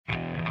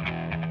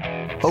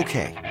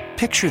Okay,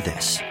 picture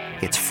this.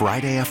 It's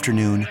Friday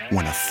afternoon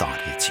when a thought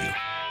hits you.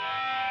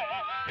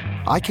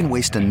 I can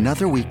waste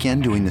another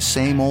weekend doing the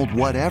same old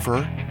whatever,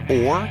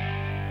 or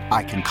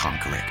I can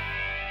conquer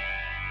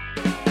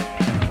it.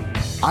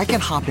 I can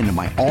hop into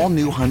my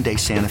all-new Hyundai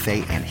Santa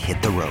Fe and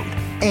hit the road.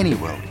 Any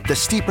road. The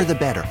steeper, the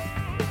better.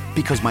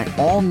 Because my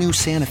all-new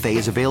Santa Fe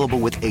is available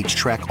with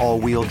H-Track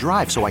all-wheel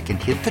drive, so I can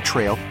hit the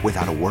trail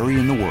without a worry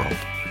in the world.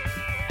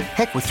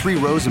 Heck, with 3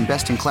 rows and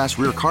best-in-class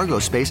rear cargo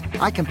space,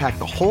 I can pack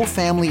the whole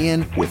family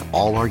in with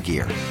all our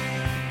gear.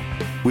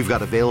 We've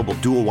got available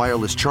dual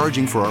wireless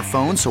charging for our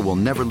phones, so we'll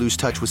never lose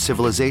touch with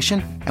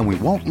civilization, and we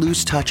won't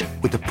lose touch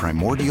with the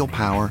primordial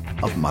power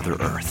of Mother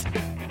Earth.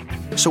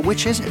 So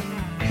which is it?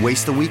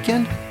 Waste the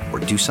weekend or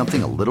do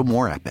something a little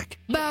more epic?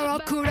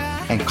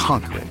 And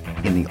conquer it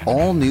in the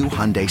all-new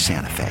Hyundai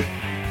Santa Fe.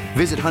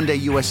 Visit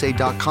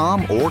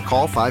HyundaiUSA.com or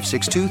call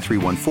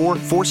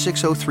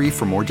 562-314-4603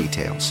 for more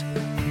details.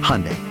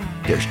 Hyundai,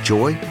 there's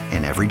joy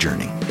in every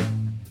journey.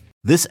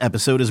 This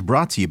episode is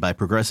brought to you by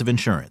Progressive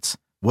Insurance.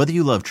 Whether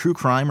you love true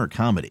crime or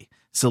comedy,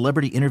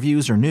 celebrity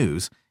interviews or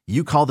news,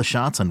 you call the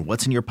shots on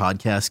what's in your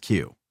podcast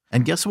queue.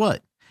 And guess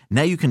what?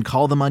 Now you can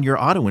call them on your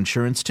auto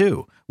insurance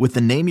too with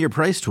the Name Your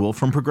Price tool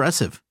from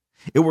Progressive.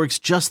 It works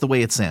just the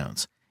way it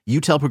sounds. You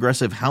tell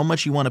Progressive how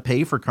much you want to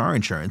pay for car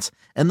insurance,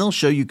 and they'll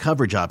show you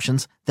coverage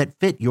options that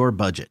fit your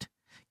budget.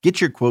 Get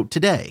your quote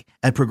today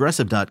at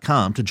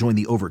Progressive.com to join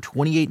the over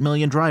 28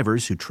 million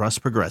drivers who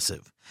trust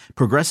Progressive.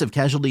 Progressive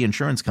Casualty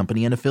Insurance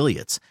Company and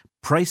Affiliates.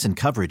 Price and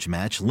coverage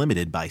match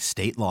limited by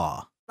state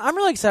law. I'm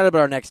really excited about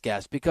our next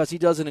guest because he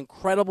does an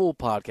incredible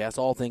podcast,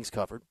 All Things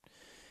Covered.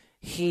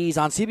 He's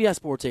on CBS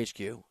Sports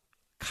HQ,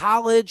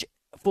 college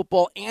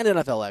football and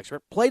NFL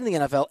expert, played in the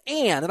NFL,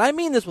 and I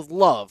mean this with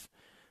love,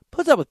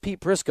 puts up with Pete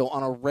Prisco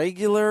on a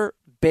regular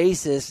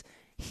basis.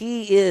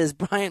 He is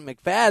Bryant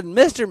McFadden.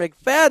 Mr.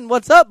 McFadden,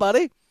 what's up,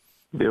 buddy?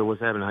 Bill,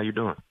 what's happening? How you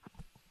doing?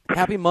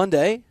 Happy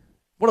Monday.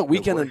 What a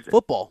weekend in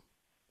football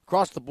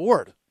across the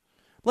board.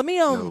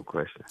 No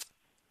question.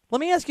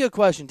 Let me ask you a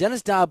question.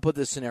 Dennis Dobb put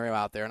this scenario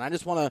out there, and I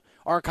just want to,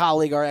 our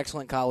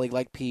excellent colleague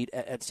like Pete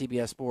at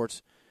CBS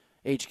Sports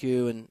HQ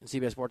and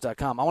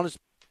CBSSports.com, I want to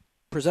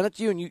present it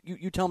to you, and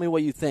you tell me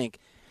what you think.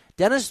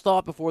 Dennis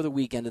thought before the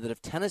weekend that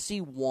if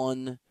Tennessee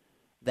won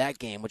that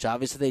game, which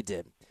obviously they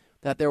did,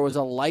 that there was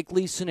a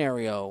likely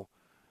scenario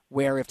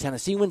where if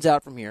Tennessee wins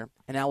out from here,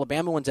 and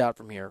Alabama wins out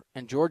from here,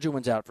 and Georgia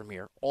wins out from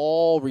here,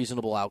 all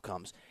reasonable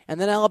outcomes, and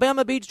then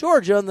Alabama beats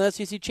Georgia in the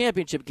SEC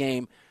championship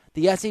game,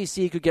 the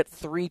SEC could get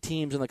 3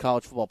 teams in the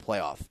college football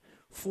playoff.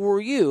 For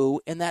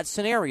you, in that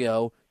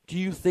scenario, do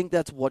you think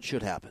that's what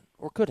should happen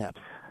or could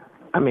happen?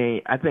 I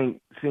mean, I think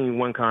seeing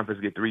one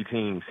conference get 3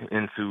 teams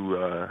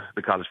into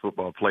the college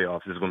football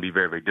playoffs is going to be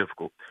very, very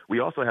difficult. We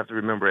also have to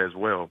remember as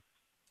well,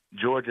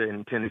 Georgia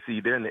and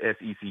Tennessee, they're in the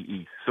SEC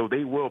East, so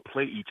they will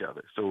play each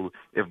other. So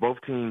if both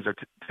teams are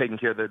taking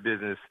care of their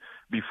business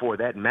before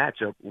that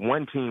matchup,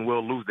 one team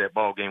will lose that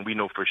ball game, we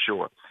know for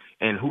sure.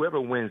 And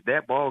whoever wins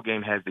that ball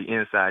game has the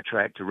inside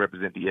track to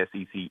represent the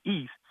SEC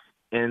East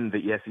in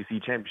the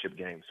SEC championship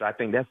game. So I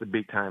think that's a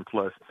big-time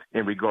plus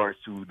in regards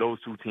to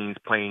those 2 teams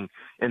playing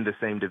in the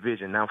same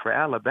division. Now, for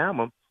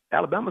Alabama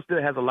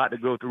still has a lot to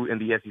go through in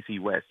the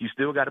SEC West. You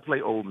still got to play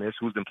Ole Miss,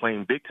 who's been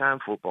playing big-time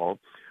football.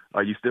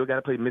 You still got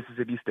to play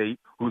Mississippi State,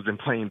 who's been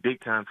playing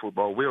big-time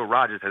football. Will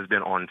Rogers has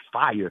been on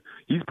fire.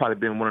 He's probably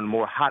been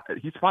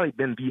he's probably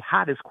been the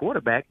hottest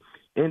quarterback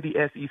in the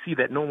SEC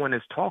that no one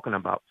is talking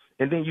about.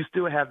 And then you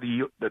still have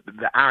the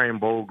Iron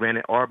Bowl.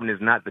 Granted, Auburn is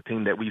not the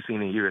team that we've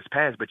seen in years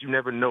past, but you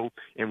never know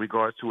in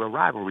regards to a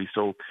rivalry.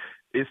 So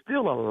it's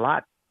still a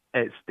lot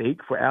at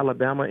stake for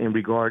Alabama in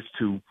regards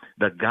to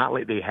the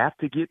gauntlet they have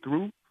to get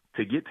through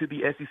to get to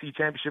the SEC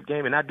championship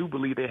game. And I do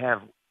believe they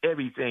have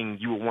everything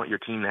you would want your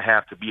team to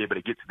have to be able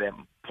to get to that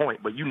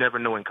point, but you never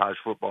know in college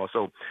football.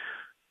 So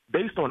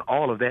based on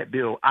all of that,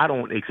 Bill, I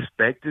don't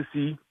expect to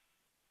see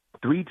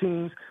 3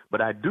 teams, but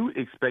I do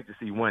expect to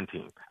see 1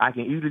 team. I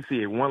can easily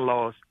see a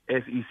 1-loss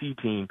SEC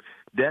team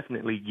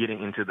definitely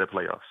getting into the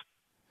playoffs.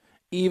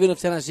 Even if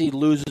Tennessee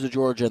loses to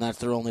Georgia and that's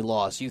their only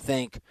loss, you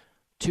think,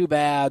 too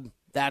bad,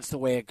 that's the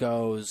way it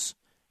goes,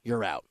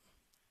 you're out.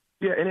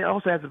 Yeah, and it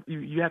also has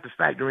you have to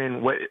factor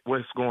in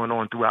what's going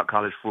on throughout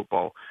college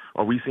football.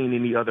 Are we seeing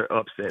any other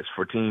upsets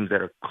for teams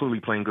that are clearly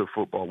playing good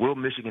football? Will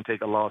Michigan take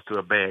a loss to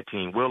a bad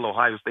team? Will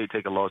Ohio State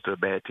take a loss to a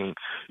bad team?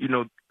 You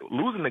know,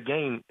 losing the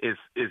game is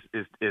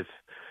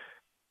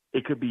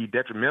it could be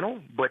detrimental,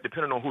 but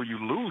depending on who you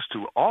lose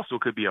to, also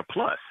could be a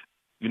plus.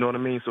 You know what I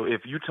mean? So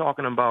if you're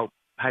talking about,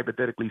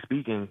 hypothetically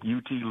speaking,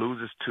 UT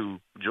loses to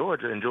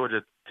Georgia and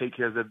Georgia take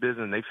care of their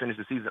business and they finish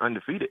the season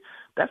undefeated,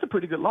 that's a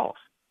pretty good loss.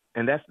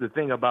 And that's the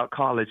thing about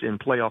college and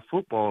playoff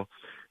football.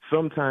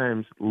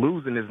 Sometimes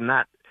losing is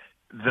not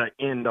the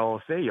end-all,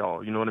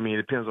 say-all. You know what I mean?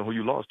 It depends on who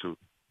you lost to.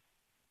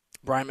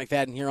 Bryant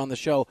McFadden here on the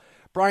show.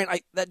 Brian,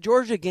 that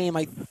Georgia game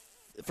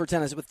for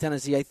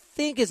Tennessee, I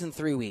think is in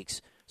 3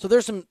 weeks. So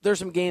there's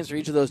some games for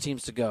each of those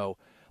teams to go.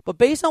 But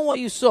based on what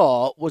you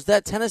saw, was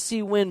that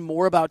Tennessee win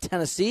more about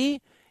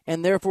Tennessee,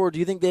 and therefore do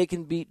you think they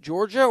can beat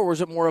Georgia, or is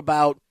it more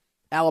about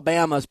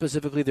Alabama,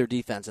 specifically their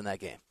defense in that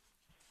game?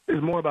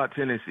 It's more about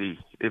Tennessee.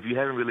 If you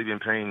haven't really been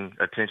paying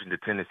attention to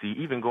Tennessee,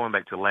 even going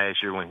back to last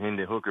year when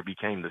Hendon Hooker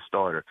became the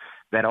starter,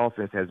 that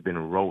offense has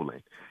been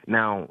rolling.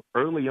 Now,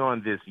 early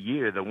on this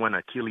year, the one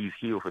Achilles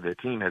heel for their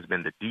team has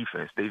been the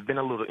defense. They've been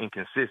a little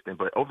inconsistent,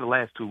 but over the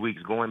last 2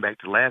 weeks, going back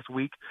to last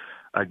week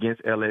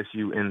against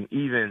LSU and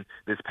even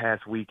this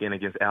past weekend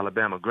against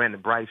Alabama,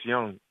 granted Bryce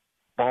Young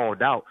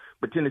balled out,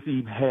 but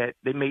Tennessee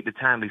they made the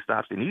timely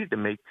stops they needed to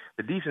make.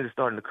 The defense is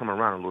starting to come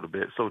around a little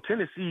bit. So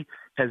Tennessee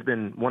has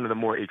been one of the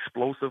more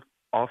explosive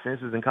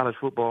offenses in college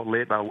football,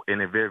 led by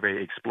a very,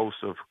 very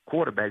explosive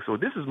quarterback. So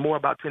this is more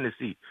about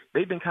Tennessee.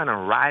 They've been kind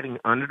of riding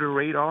under the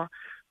radar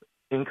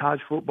in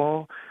college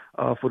football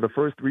for the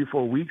first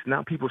 3-4 weeks.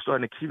 Now people are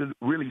starting to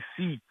really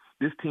see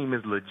this team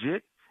is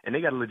legit, and they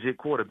got a legit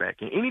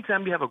quarterback. And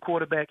anytime you have a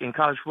quarterback in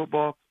college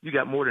football, you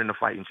got more than a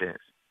fighting chance.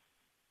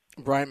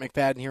 Bryant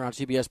McFadden here on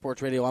CBS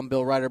Sports Radio. I'm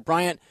Bill Ryder.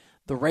 Bryant,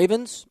 the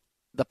Ravens,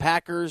 the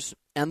Packers,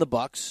 and the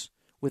Bucks,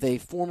 with a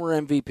former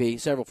MVP,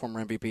 several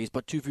former MVPs,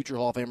 but 2 future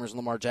Hall of Famers,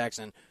 Lamar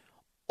Jackson,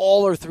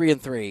 all are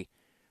 3-3.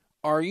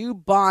 Are you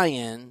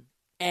buying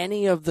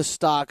any of the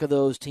stock of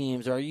those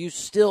teams? Are you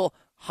still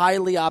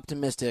highly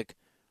optimistic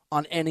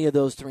on any of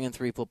those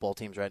 3-3 football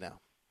teams right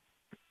now?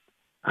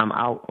 I'm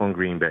out on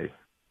Green Bay.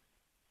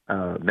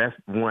 That's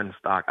one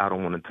stock I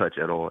don't want to touch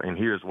at all, and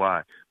here's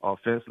why.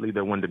 Offensively,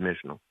 they're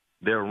one-dimensional.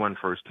 They're a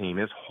run-first team.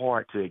 It's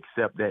hard to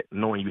accept that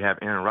knowing you have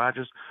Aaron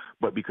Rodgers,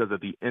 but because of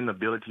the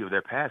inability of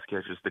their pass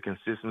catchers to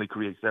consistently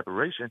create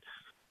separation,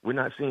 we're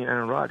not seeing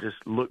Aaron Rodgers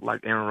look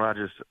like Aaron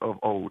Rodgers of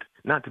old.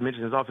 Not to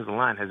mention his offensive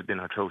line has been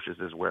atrocious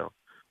as well.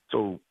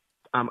 So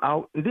I'm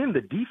out. And then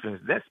the defense,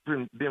 that's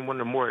been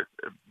one of the more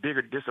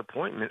bigger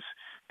disappointments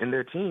in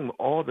their team.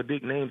 All the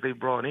big names they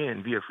brought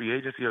in via free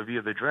agency or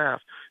via the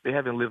draft, they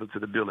haven't lived up to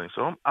the billing.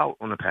 So I'm out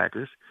on the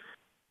Packers.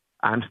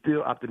 I'm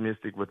still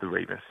optimistic with the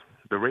Ravens.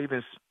 The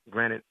Ravens,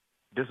 granted,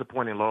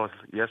 disappointing loss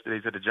yesterday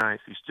to the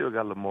Giants. You still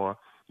got Lamar.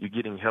 You're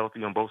getting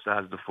healthy on both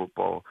sides of the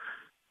football.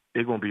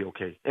 They're going to be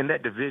okay. In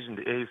that division,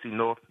 the AFC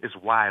North is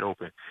wide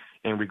open.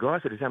 In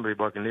regards to the Tampa Bay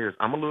Buccaneers,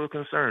 I'm a little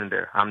concerned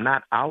there. I'm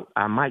not out.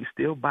 I might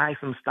still buy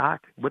some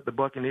stock with the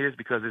Buccaneers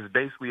because it's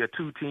basically a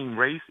 2-team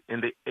race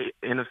in the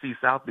NFC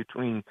South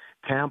between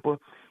Tampa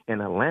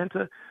and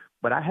Atlanta.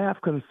 But I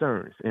have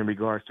concerns in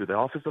regards to the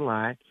offensive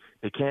line.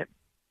 They can't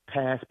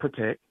pass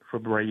protect for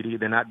Brady.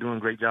 They're not doing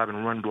a great job in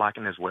run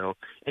blocking as well.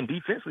 And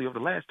defensively, over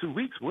the last 2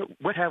 weeks,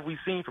 what have we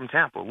seen from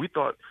Tampa? We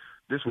thought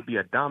this would be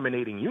a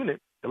dominating unit.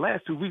 The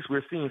last 2 weeks,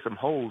 we're seeing some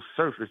holes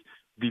surface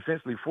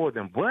defensively for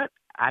them. But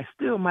I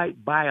still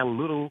might buy a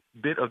little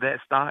bit of that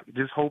stock,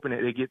 just hoping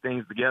that they get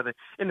things together.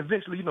 And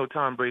eventually,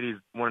 Tom Brady is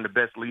one of the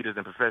best leaders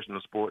in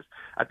professional sports.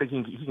 I think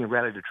he can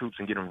rally the troops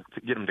and get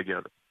them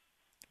together.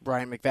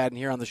 Bryant McFadden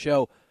here on the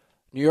show.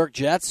 New York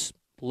Jets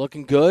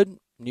looking good.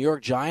 New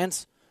York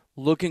Giants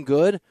looking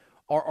good.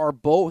 Are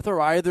both or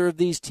either of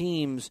these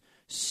teams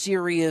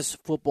serious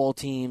football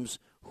teams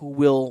who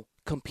will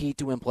compete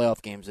to win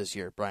playoff games this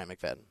year, Bryant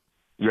McFadden?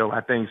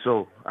 I think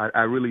so.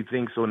 I really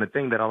think so. And the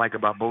thing that I like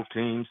about both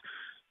teams,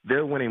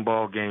 they're winning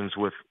ball games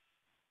with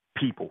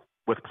people,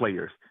 with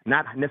players,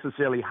 not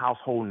necessarily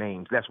household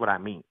names. That's what I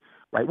mean,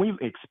 right?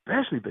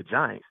 Especially the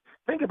Giants.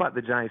 Think about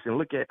the Giants and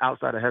look at,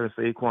 outside of having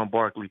Saquon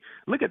Barkley,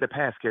 look at the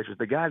pass catchers,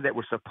 the guys that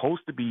were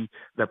supposed to be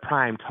the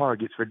prime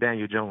targets for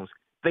Daniel Jones.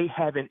 They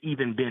haven't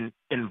even been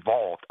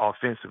involved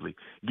offensively.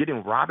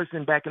 Getting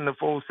Robinson back in the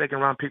fold,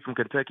 second-round pick from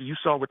Kentucky, you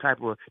saw what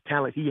type of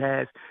talent he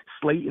has.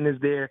 Slayton is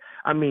there.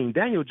 I mean,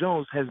 Daniel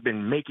Jones has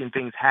been making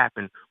things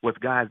happen with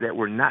guys that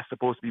were not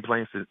supposed to be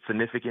playing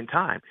significant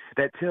time.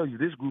 That tells you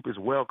this group is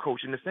well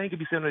coached. And the same can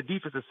be said on the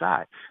defensive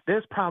side.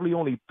 There's probably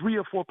only 3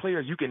 or 4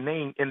 players you can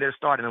name in their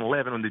starting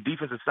 11 on the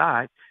defensive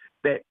side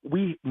that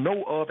we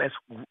know of as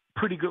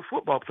pretty good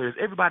football players.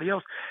 Everybody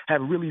else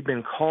have really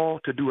been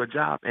called to do a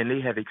job, and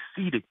they have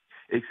exceeded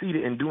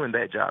in doing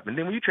that job. And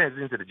then when you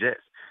transition to the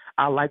Jets,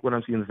 I like what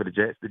I'm seeing for the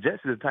Jets. The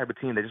Jets is the type of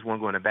team that just want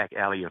to go in the back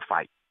alley and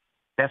fight.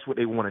 That's what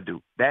they want to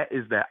do. That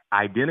is the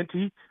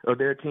identity of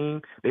their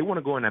team. They want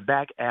to go in the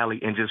back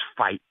alley and just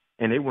fight,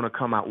 and they want to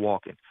come out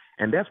walking.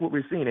 And that's what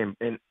we're seeing.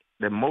 And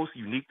the most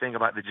unique thing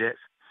about the Jets,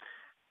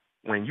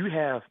 when you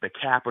have the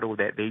capital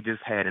that they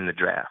just had in the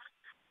draft,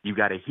 you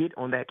got to hit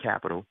on that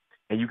capital,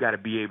 and you got to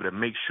be able to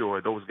make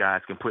sure those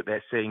guys can put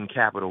that same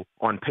capital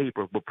on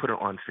paper but put it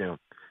on film.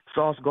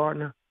 Sauce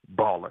Gardner,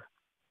 baller.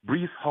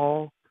 Breece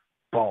Hall,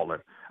 baller.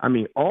 I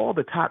mean, all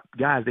the top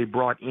guys they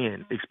brought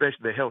in,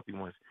 especially the healthy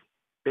ones,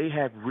 they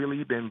have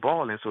really been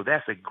balling. So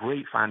that's a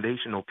great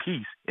foundational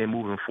piece in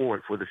moving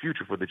forward for the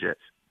future for the Jets.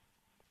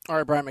 All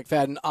right, Bryant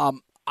McFadden.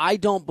 I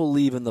don't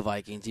believe in the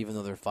Vikings, even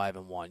though they're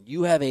 5-1.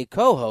 You have a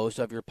co-host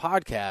of your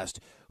podcast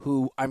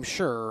who I'm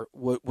sure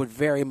would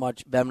very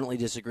much vehemently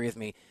disagree with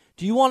me.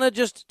 Do you want to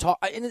just talk?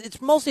 And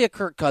it's mostly a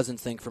Kirk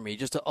Cousins thing for me,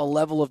 just a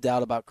level of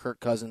doubt about Kirk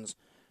Cousins.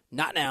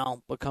 Not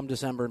now, but come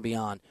December and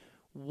beyond.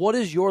 What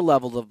is your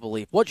level of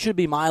belief? What should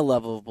be my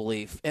level of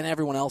belief and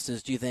everyone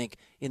else's, do you think,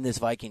 in this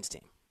Vikings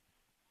team?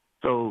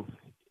 So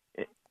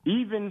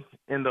even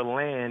in the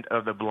land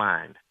of the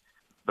blind,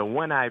 the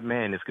one-eyed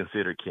man is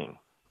considered king.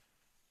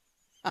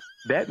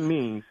 that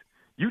means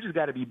you just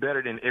got to be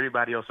better than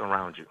everybody else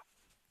around you,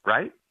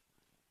 right?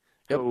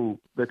 Yep. So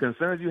the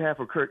concerns you have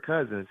for Kirk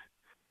Cousins,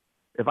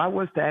 if I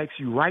was to ask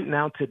you right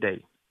now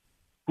today,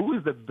 who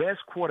is the best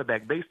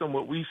quarterback based on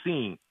what we've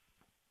seen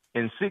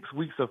in 6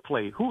 weeks of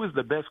play? Who is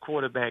the best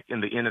quarterback in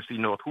the NFC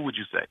North? Who would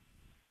you say?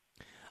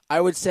 I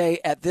would say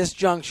at this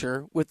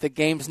juncture, with the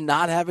games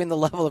not having the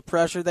level of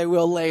pressure they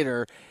will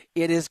later,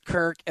 it is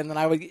Kirk, and then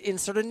I would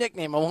insert a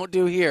nickname I won't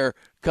do here,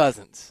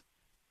 Cousins.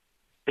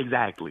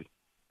 Exactly.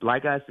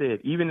 Like I said,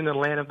 even in the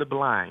land of the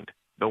blind,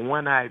 the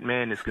one-eyed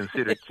man is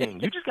considered king.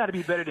 You just got to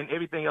be better than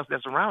everything else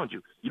that's around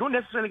you. You don't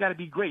necessarily got to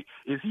be great.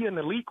 Is he an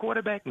elite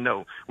quarterback?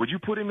 No. Would you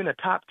put him in a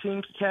top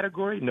 10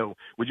 category? No.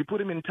 Would you put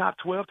him in top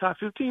 12, top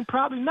 15?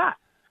 Probably not.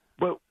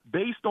 But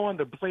based on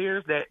the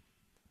players that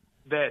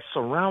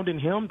surrounding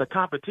him, the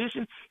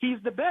competition, he's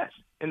the best.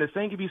 And the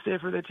same can be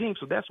said for their team.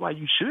 So that's why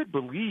you should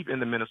believe in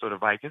the Minnesota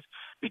Vikings,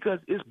 because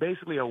it's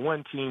basically a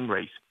one-team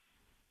race.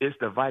 It's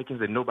the Vikings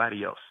and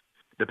nobody else.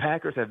 The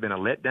Packers have been a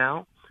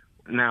letdown.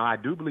 Now, I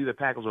do believe the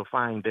Packers will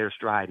find their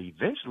stride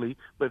eventually,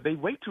 but if they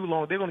wait too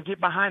long, they're going to get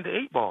behind the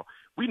 8 ball.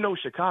 We know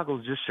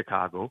Chicago's just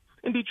Chicago,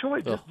 and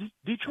Detroit just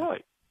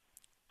Detroit.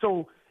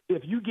 So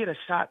if you get a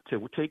shot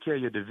to take care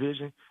of your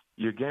division,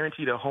 you're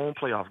guaranteed a home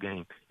playoff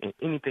game, and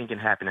anything can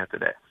happen after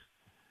that.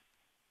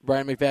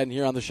 Brian McFadden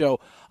here on the show.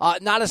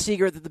 Not a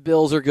secret that the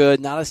Bills are good.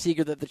 Not a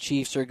secret that the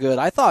Chiefs are good.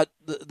 I thought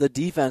the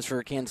defense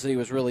for Kansas City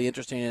was really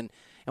interesting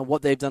and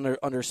what they've done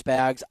under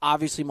Spags.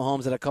 Obviously,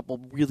 Mahomes had a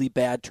couple really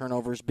bad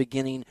turnovers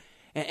beginning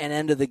and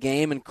end of the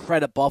game, and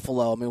credit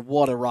Buffalo. I mean,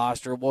 what a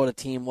roster, what a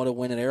team, what a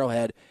win at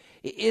Arrowhead.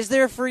 Is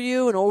there for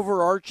you an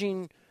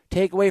overarching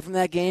takeaway from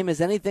that game?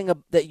 Is anything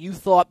that you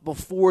thought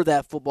before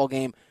that football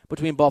game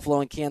between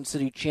Buffalo and Kansas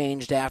City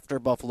changed after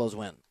Buffalo's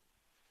win?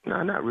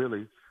 No, not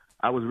really.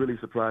 I was really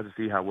surprised to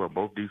see how well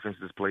both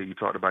defenses played. You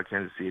talked about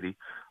Kansas City,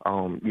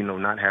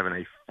 not having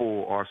a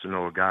full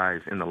arsenal of guys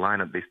in the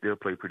lineup. They still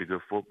played pretty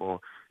good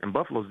football. And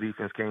Buffalo's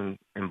defense came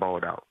and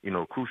balled out.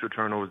 Crucial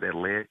turnovers that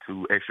led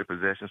to extra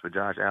possessions for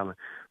Josh Allen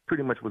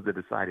pretty much was the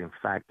deciding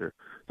factor.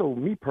 So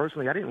me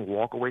personally, I didn't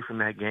walk away from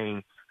that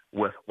game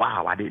with,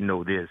 wow, I didn't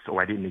know this,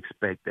 or I didn't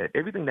expect that.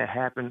 Everything that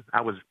happened, I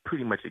was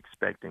pretty much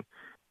expecting.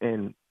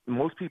 And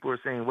most people are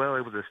saying, well,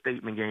 it was a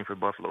statement game for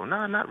Buffalo.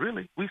 No, not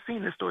really. We've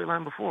seen this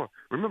storyline before.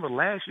 Remember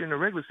last year in the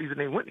regular season,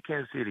 they went to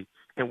Kansas City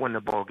and won the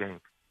ball game.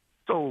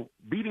 So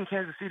beating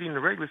Kansas City in the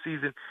regular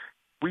season,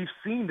 we've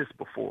seen this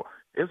before.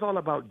 It's all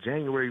about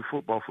January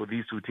football for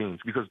these two teams,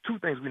 because two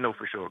things we know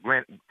for sure.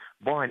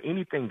 Barring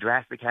anything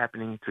drastic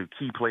happening to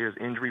key players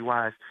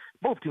injury-wise,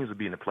 both teams will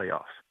be in the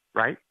playoffs,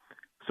 right?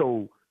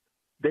 So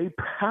they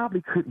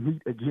probably could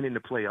meet again in the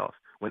playoffs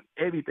when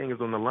everything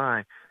is on the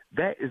line.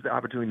 That is the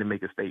opportunity to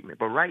make a statement.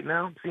 But right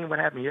now, seeing what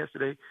happened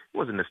yesterday, it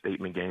wasn't a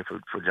statement game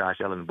for Josh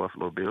Allen and the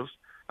Buffalo Bills.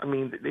 I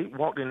mean, they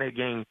walked in that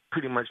game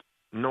pretty much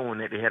knowing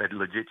that they had a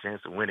legit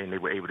chance of winning, and they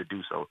were able to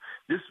do so.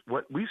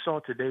 What we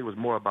saw today was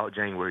more about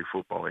January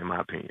football, in my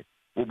opinion,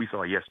 what we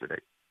saw yesterday.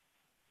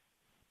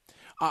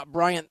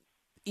 Brian,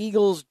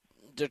 Eagles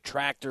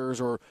detractors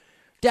or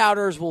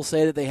doubters will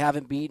say that they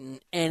haven't beaten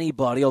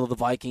anybody, although the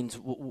Vikings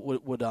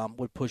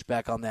would push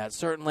back on that,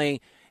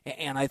 certainly.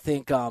 And I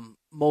think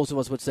most of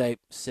us would say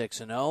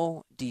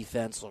 6-0.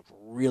 Defense looked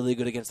really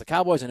good against the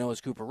Cowboys. I know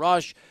it's Cooper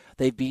Rush.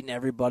 They've beaten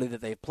everybody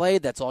that they've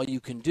played. That's all you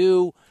can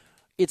do.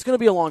 It's going to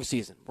be a long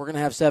season. We're going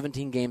to have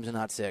 17 games and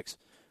not 6.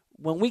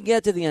 When we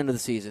get to the end of the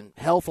season,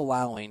 health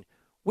allowing,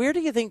 where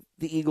do you think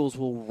the Eagles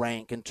will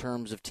rank in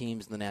terms of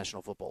teams in the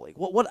National Football League?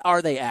 What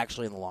are they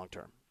actually in the long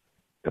term?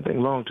 I think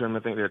long term, I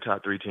think they're a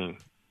top 3 team.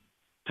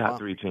 Top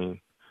 3 team.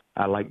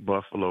 I like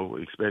Buffalo,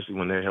 especially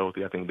when they're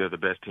healthy. I think they're the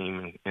best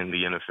team in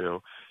the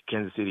NFL.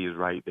 Kansas City is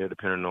right. They're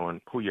depending on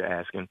who you're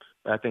asking.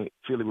 But I think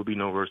Philly will be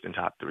no worse than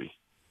top 3.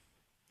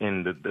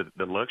 And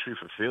the luxury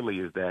for Philly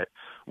is that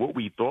what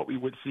we thought we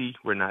would see,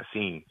 we're not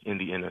seeing in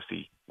the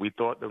NFC. We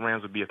thought the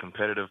Rams would be a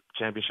competitive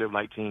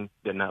championship-like team.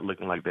 They're not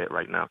looking like that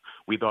right now.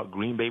 We thought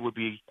Green Bay would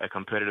be a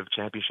competitive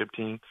championship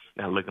team.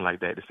 Not looking like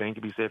that. The same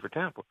can be said for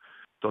Tampa.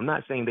 So I'm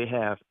not saying they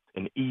have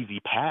an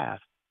easy path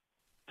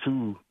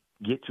to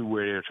get to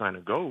where they're trying to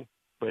go,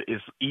 but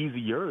it's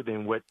easier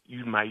than what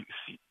you might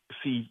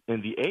see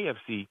in the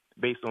AFC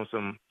based on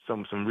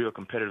some real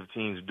competitive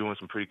teams doing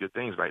some pretty good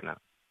things right now.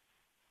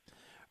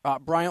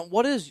 Brian,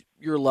 what is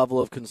your level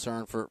of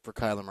concern for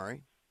Kyler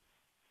Murray?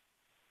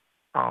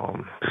 I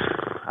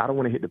don't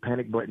want to hit the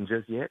panic button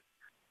just yet,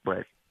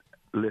 but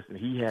listen,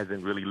 he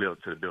hasn't really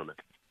lived to the building.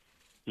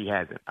 He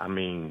hasn't. I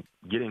mean,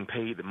 getting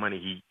paid the money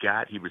he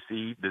got, he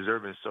received,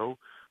 deserving so,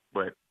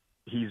 but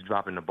he's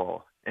dropping the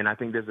ball. And I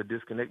think there's a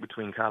disconnect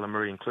between Kyler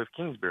Murray and Cliff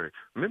Kingsbury.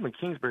 Remember,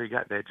 Kingsbury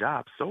got that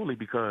job solely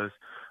because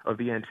of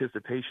the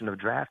anticipation of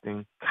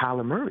drafting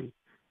Kyler Murray.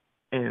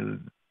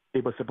 And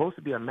it was supposed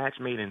to be a match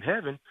made in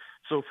heaven.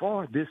 So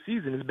far, this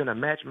season has been a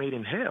match made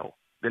in hell.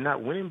 They're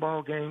not winning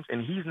ball games,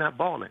 and he's not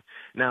balling.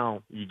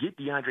 Now, you get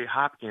DeAndre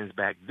Hopkins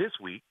back this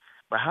week,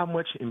 but how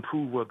much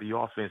improved will the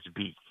offense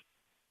be?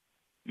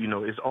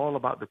 It's all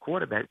about the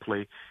quarterback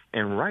play.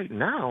 And right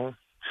now,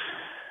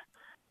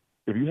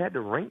 if you had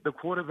to rank the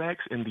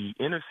quarterbacks in the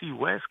NFC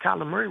West,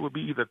 Kyler Murray would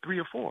be either 3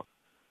 or 4.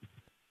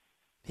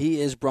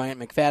 He is Bryant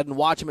McFadden.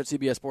 Watch him at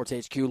CBS Sports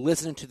HQ.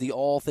 Listening to the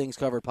All Things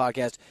Covered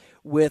podcast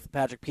with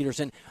Patrick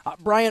Peterson.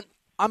 Bryant,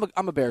 I'm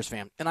a Bears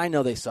fan, and I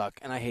know they suck,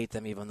 and I hate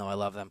them even though I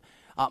love them.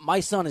 My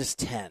son is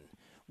 10.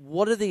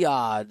 What are the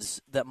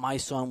odds that my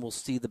son will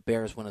see the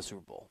Bears win a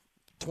Super Bowl?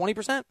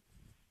 20%?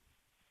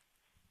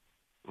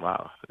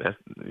 Wow,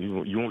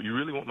 you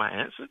really want my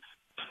answers?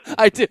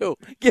 I do.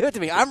 Give it to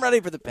me. I'm ready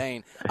for the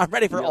pain. I'm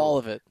ready for all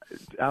of it.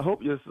 I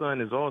hope your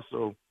son is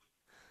also,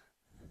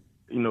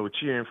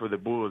 cheering for the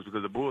Bulls,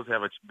 because the Bulls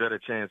have a better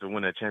chance of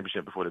winning a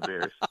championship before the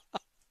Bears.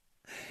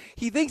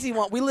 He thinks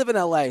we live in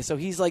L.A., so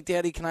he's like,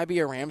 Daddy, can I be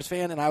a Rams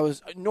fan?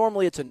 And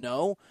normally it's a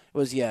no. It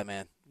was, yeah,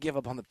 man, give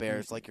up on the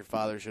Bears like your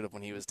father should have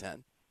when he was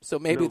 10. So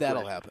maybe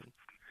that'll happen.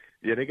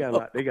 Yeah, they got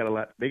a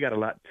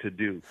lot to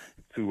do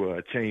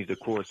to change the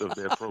course of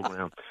their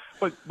program.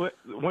 But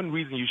one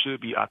reason you should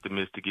be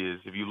optimistic is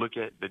if you look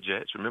at the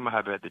Jets. Remember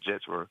how bad the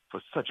Jets were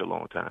for such a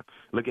long time.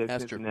 Look at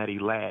Cincinnati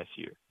last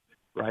year,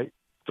 right?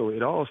 So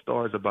it all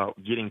starts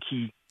about getting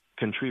key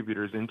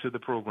contributors into the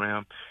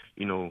program,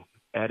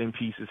 adding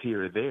pieces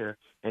here or there,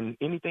 and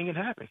anything can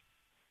happen.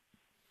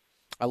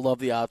 I love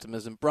the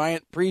optimism.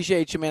 Bryant,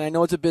 appreciate you, man. I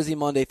know it's a busy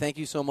Monday. Thank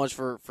you so much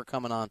for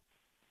coming on.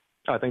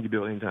 Thank you,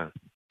 Bill. Anytime.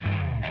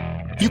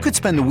 You could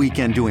spend the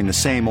weekend doing the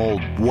same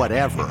old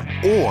whatever,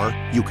 or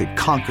you could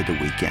conquer the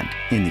weekend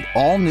in the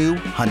all-new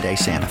Hyundai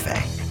Santa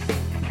Fe.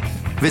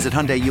 Visit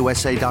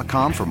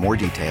HyundaiUSA.com for more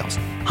details.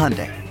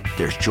 Hyundai,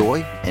 there's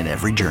joy in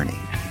every journey.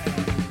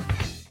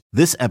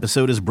 This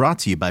episode is brought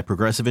to you by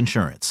Progressive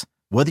Insurance.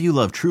 Whether you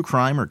love true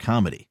crime or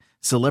comedy,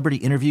 celebrity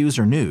interviews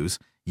or news,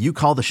 you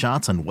call the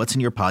shots on what's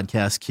in your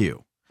podcast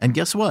queue. And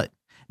guess what?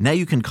 Now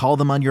you can call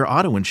them on your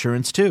auto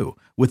insurance too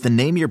with the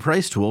Name Your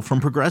Price tool from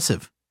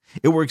Progressive.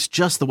 It works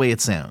just the way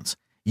it sounds.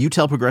 You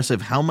tell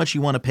Progressive how much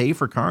you want to pay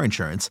for car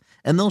insurance,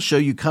 and they'll show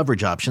you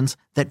coverage options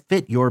that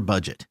fit your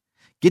budget.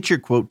 Get your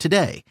quote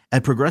today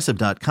at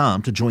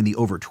Progressive.com to join the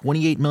over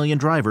 28 million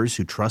drivers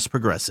who trust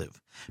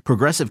Progressive.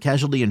 Progressive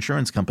Casualty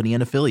Insurance Company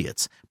and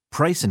Affiliates.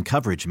 Price and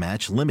coverage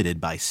match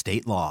limited by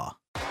state law.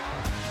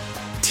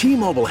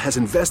 T-Mobile has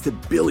invested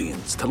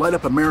billions to light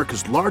up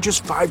America's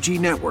largest 5G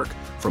network,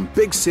 from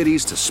big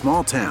cities to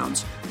small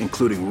towns,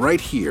 including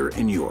right here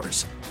in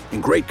yours.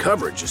 And great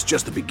coverage is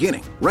just the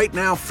beginning. Right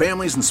now,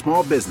 families and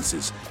small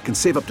businesses can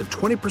save up to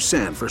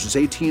 20% versus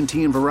AT&T and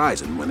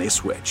Verizon when they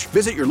switch.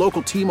 Visit your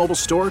local T-Mobile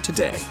store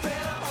today.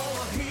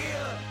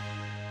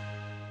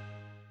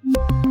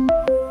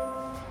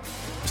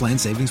 Plan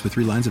savings with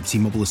 3 lines of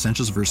T-Mobile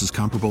Essentials versus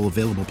comparable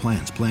available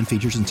plans. Plan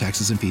features and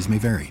taxes and fees may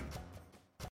vary.